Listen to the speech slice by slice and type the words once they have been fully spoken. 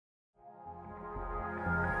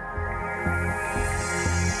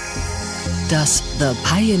Das The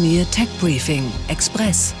Pioneer Tech Briefing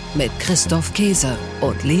Express mit Christoph Käse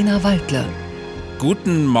und Lena Waldle.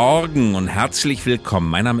 Guten Morgen und herzlich willkommen.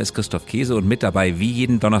 Mein Name ist Christoph Käse und mit dabei wie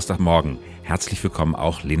jeden Donnerstagmorgen. Herzlich willkommen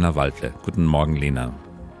auch Lena Waldle. Guten Morgen, Lena.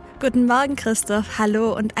 Guten Morgen, Christoph.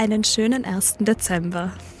 Hallo und einen schönen 1.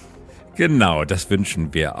 Dezember. Genau, das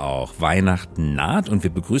wünschen wir auch. Weihnachten naht und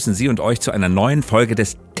wir begrüßen Sie und euch zu einer neuen Folge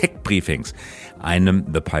des Tech Briefings, einem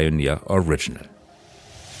The Pioneer Original.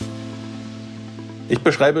 Ich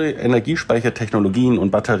beschreibe Energiespeichertechnologien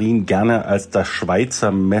und Batterien gerne als das Schweizer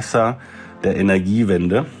Messer der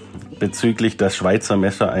Energiewende bezüglich das Schweizer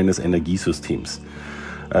Messer eines Energiesystems.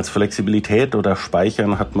 Als Flexibilität oder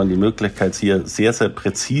Speichern hat man die Möglichkeit, hier sehr, sehr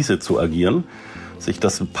präzise zu agieren, sich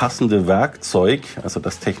das passende Werkzeug, also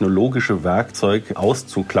das technologische Werkzeug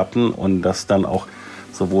auszuklappen und das dann auch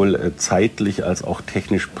sowohl zeitlich als auch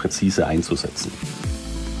technisch präzise einzusetzen.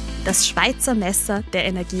 Das Schweizer Messer der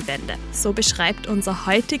Energiewende. So beschreibt unser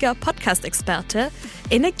heutiger Podcast-Experte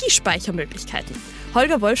Energiespeichermöglichkeiten.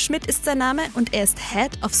 Holger Wolfschmidt ist sein Name und er ist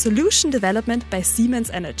Head of Solution Development bei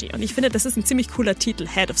Siemens Energy. Und ich finde, das ist ein ziemlich cooler Titel,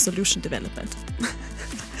 Head of Solution Development.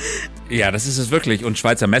 Ja, das ist es wirklich. Und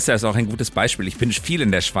Schweizer Messer ist auch ein gutes Beispiel. Ich bin viel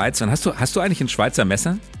in der Schweiz. Und hast du eigentlich ein Schweizer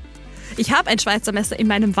Messer? Ich habe ein Schweizer Messer in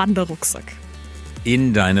meinem Wanderrucksack.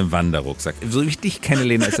 In deinem Wanderrucksack. So wie ich dich kenne,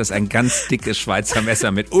 Lena, ist das ein ganz dickes Schweizer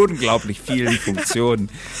Messer mit unglaublich vielen Funktionen.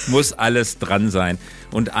 Muss alles dran sein.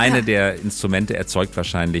 Und eine der Instrumente erzeugt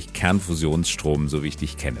wahrscheinlich Kernfusionsstrom, so wie ich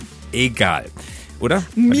dich kenne. Egal. Oder?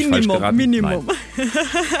 Minimum.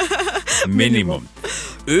 Minimum.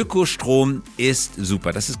 Ökostrom ist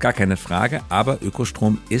super, das ist gar keine Frage, aber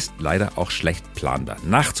Ökostrom ist leider auch schlecht planbar.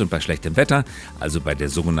 Nachts und bei schlechtem Wetter, also bei der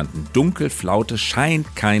sogenannten Dunkelflaute,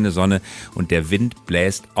 scheint keine Sonne und der Wind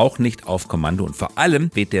bläst auch nicht auf Kommando und vor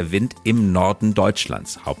allem weht der Wind im Norden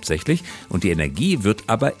Deutschlands hauptsächlich und die Energie wird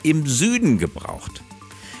aber im Süden gebraucht.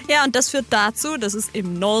 Ja, und das führt dazu, dass es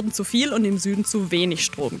im Norden zu viel und im Süden zu wenig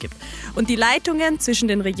Strom gibt. Und die Leitungen zwischen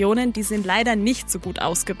den Regionen, die sind leider nicht so gut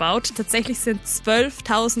ausgebaut. Tatsächlich sind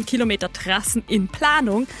 12.000 Kilometer Trassen in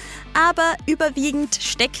Planung, aber überwiegend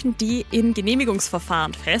stecken die in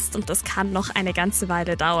Genehmigungsverfahren fest und das kann noch eine ganze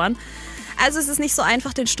Weile dauern. Also es ist nicht so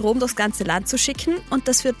einfach, den Strom durchs ganze Land zu schicken und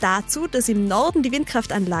das führt dazu, dass im Norden die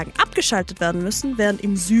Windkraftanlagen abgeschaltet werden müssen, während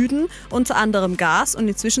im Süden unter anderem Gas und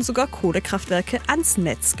inzwischen sogar Kohlekraftwerke ans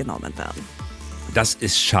Netz genommen werden. Das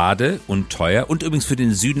ist schade und teuer und übrigens für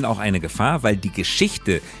den Süden auch eine Gefahr, weil die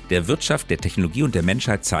Geschichte der Wirtschaft, der Technologie und der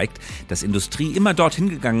Menschheit zeigt, dass Industrie immer dorthin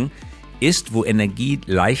gegangen ist, wo Energie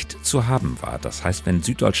leicht zu haben war. Das heißt, wenn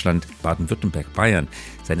Süddeutschland, Baden-Württemberg, Bayern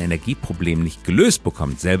sein Energieproblem nicht gelöst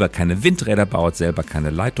bekommt, selber keine Windräder baut, selber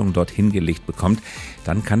keine Leitungen dorthin gelegt bekommt,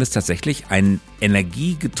 dann kann es tatsächlich einen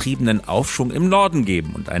energiegetriebenen Aufschwung im Norden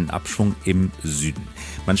geben und einen Abschwung im Süden.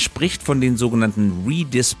 Man spricht von den sogenannten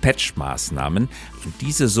Redispatch-Maßnahmen und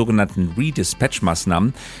diese sogenannten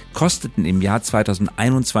Redispatch-Maßnahmen kosteten im Jahr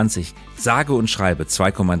 2021 sage und schreibe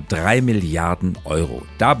 2,3 Milliarden Euro.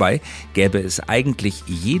 Dabei gäbe es eigentlich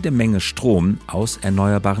jede Menge Strom aus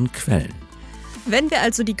erneuerbaren Quellen. Wenn wir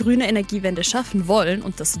also die grüne Energiewende schaffen wollen,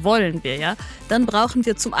 und das wollen wir ja, dann brauchen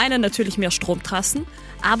wir zum einen natürlich mehr Stromtrassen,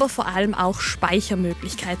 aber vor allem auch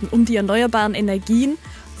Speichermöglichkeiten, um die erneuerbaren Energien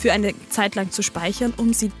für eine Zeit lang zu speichern,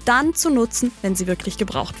 um sie dann zu nutzen, wenn sie wirklich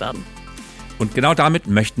gebraucht werden. Und genau damit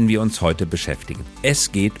möchten wir uns heute beschäftigen.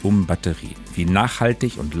 Es geht um Batterien, wie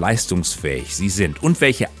nachhaltig und leistungsfähig sie sind und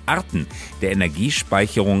welche Arten der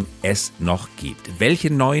Energiespeicherung es noch gibt.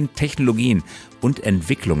 Welche neuen Technologien und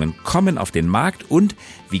Entwicklungen kommen auf den Markt und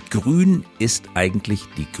wie grün ist eigentlich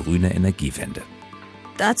die grüne Energiewende?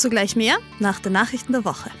 Dazu gleich mehr nach den Nachrichten der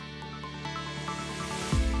Woche.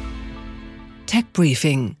 Tech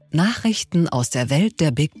Briefing. Nachrichten aus der Welt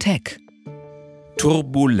der Big Tech.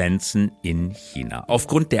 Turbulenzen in China.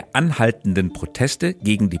 Aufgrund der anhaltenden Proteste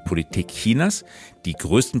gegen die Politik Chinas, die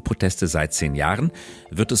größten Proteste seit 10 Jahren,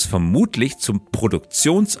 wird es vermutlich zum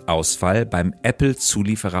Produktionsausfall beim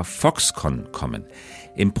Apple-Zulieferer Foxconn kommen.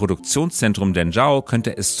 Im Produktionszentrum Denzhou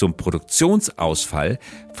könnte es zum Produktionsausfall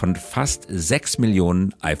von fast 6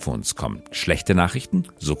 Millionen iPhones kommen. Schlechte Nachrichten,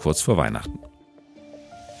 so kurz vor Weihnachten.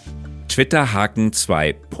 Twitter-Haken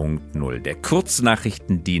 2.0. Der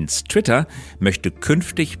Kurznachrichtendienst Twitter möchte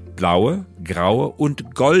künftig blaue, graue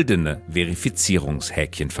und goldene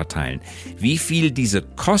Verifizierungshäkchen verteilen. Wie viel diese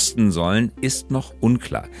kosten sollen, ist noch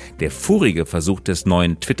unklar. Der vorige Versuch des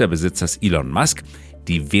neuen Twitter-Besitzers Elon Musk,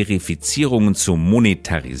 die Verifizierungen zu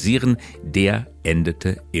monetarisieren, der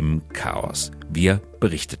endete im Chaos. Wir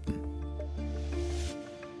berichteten.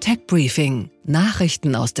 Tech Briefing.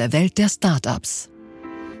 Nachrichten aus der Welt der Startups.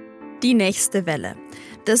 Die nächste Welle.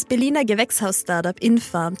 Das Berliner Gewächshaus-Startup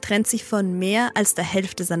Infarm trennt sich von mehr als der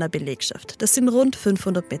Hälfte seiner Belegschaft. Das sind rund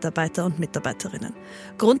 500 Mitarbeiter und Mitarbeiterinnen.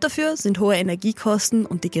 Grund dafür sind hohe Energiekosten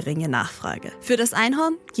und die geringe Nachfrage. Für das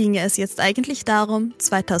Einhorn ginge es jetzt eigentlich darum,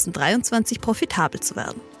 2023 profitabel zu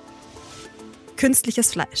werden.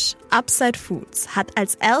 Künstliches Fleisch. Upside Foods hat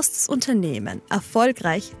als erstes Unternehmen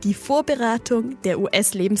erfolgreich die Vorberatung der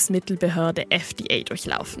US-Lebensmittelbehörde FDA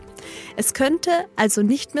durchlaufen. Es könnte also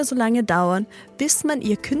nicht mehr so lange dauern, bis man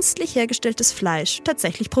ihr künstlich hergestelltes Fleisch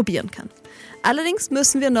tatsächlich probieren kann. Allerdings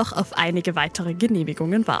müssen wir noch auf einige weitere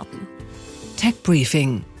Genehmigungen warten. Tech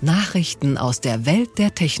Briefing. Nachrichten aus der Welt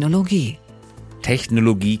der Technologie.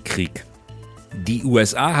 Technologiekrieg. Die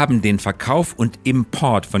USA haben den Verkauf und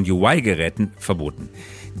Import von Huawei-Geräten verboten.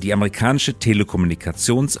 Die amerikanische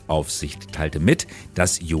Telekommunikationsaufsicht teilte mit,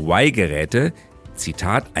 dass Huawei-Geräte,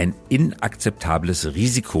 Zitat, ein inakzeptables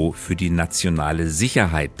Risiko für die nationale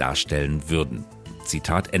Sicherheit darstellen würden.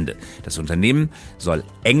 Zitat Ende. Das Unternehmen soll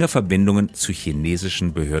enge Verbindungen zu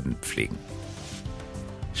chinesischen Behörden pflegen.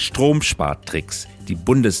 Stromspartricks. Die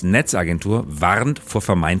Bundesnetzagentur warnt vor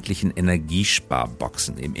vermeintlichen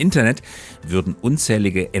Energiesparboxen. Im Internet würden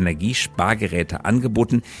unzählige Energiespargeräte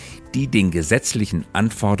angeboten, die den gesetzlichen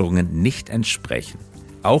Anforderungen nicht entsprechen.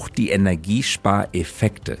 Auch die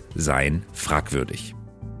Energiespareffekte seien fragwürdig.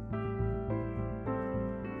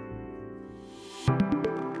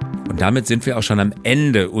 Und damit sind wir auch schon am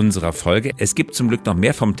Ende unserer Folge. Es gibt zum Glück noch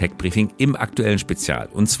mehr vom Tech Briefing im aktuellen Spezial.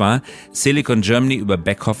 Und zwar Silicon Germany über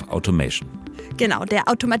Beckhoff Automation. Genau, der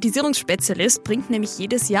Automatisierungsspezialist bringt nämlich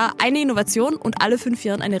jedes Jahr eine Innovation und alle 5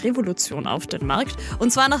 Jahren eine Revolution auf den Markt.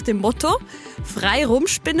 Und zwar nach dem Motto: frei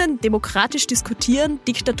rumspinnen, demokratisch diskutieren,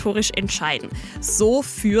 diktatorisch entscheiden. So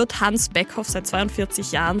führt Hans Beckhoff seit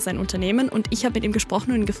 42 Jahren sein Unternehmen. Und ich habe mit ihm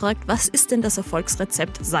gesprochen und ihn gefragt, was ist denn das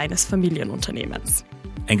Erfolgsrezept seines Familienunternehmens?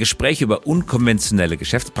 Ein Gespräch über unkonventionelle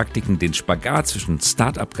Geschäftspraktiken, den Spagat zwischen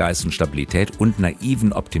Start-up-Geist und Stabilität und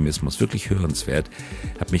naiven Optimismus. Wirklich hörenswert.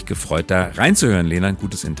 Hat mich gefreut, da reinzuhören, Lena. Ein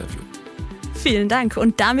gutes Interview. Vielen Dank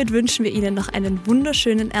und damit wünschen wir Ihnen noch einen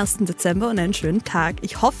wunderschönen 1. Dezember und einen schönen Tag.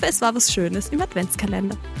 Ich hoffe, es war was Schönes im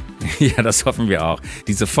Adventskalender. Ja, das hoffen wir auch.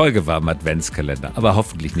 Diese Folge war im Adventskalender, aber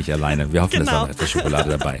hoffentlich nicht alleine. Wir hoffen, es war noch etwas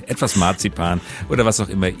Schokolade dabei, etwas Marzipan oder was auch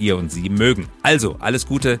immer ihr und sie mögen. Also, alles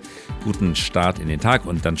Gute, guten Start in den Tag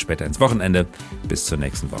und dann später ins Wochenende. Bis zur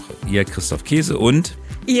nächsten Woche. Ihr Christoph Käse und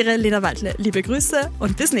Ihre Lena Waldle. Liebe Grüße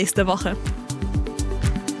und bis nächste Woche.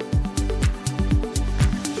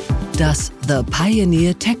 Das The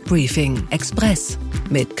Pioneer Tech Briefing Express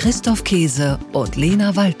mit Christoph Käse und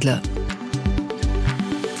Lena Waldle.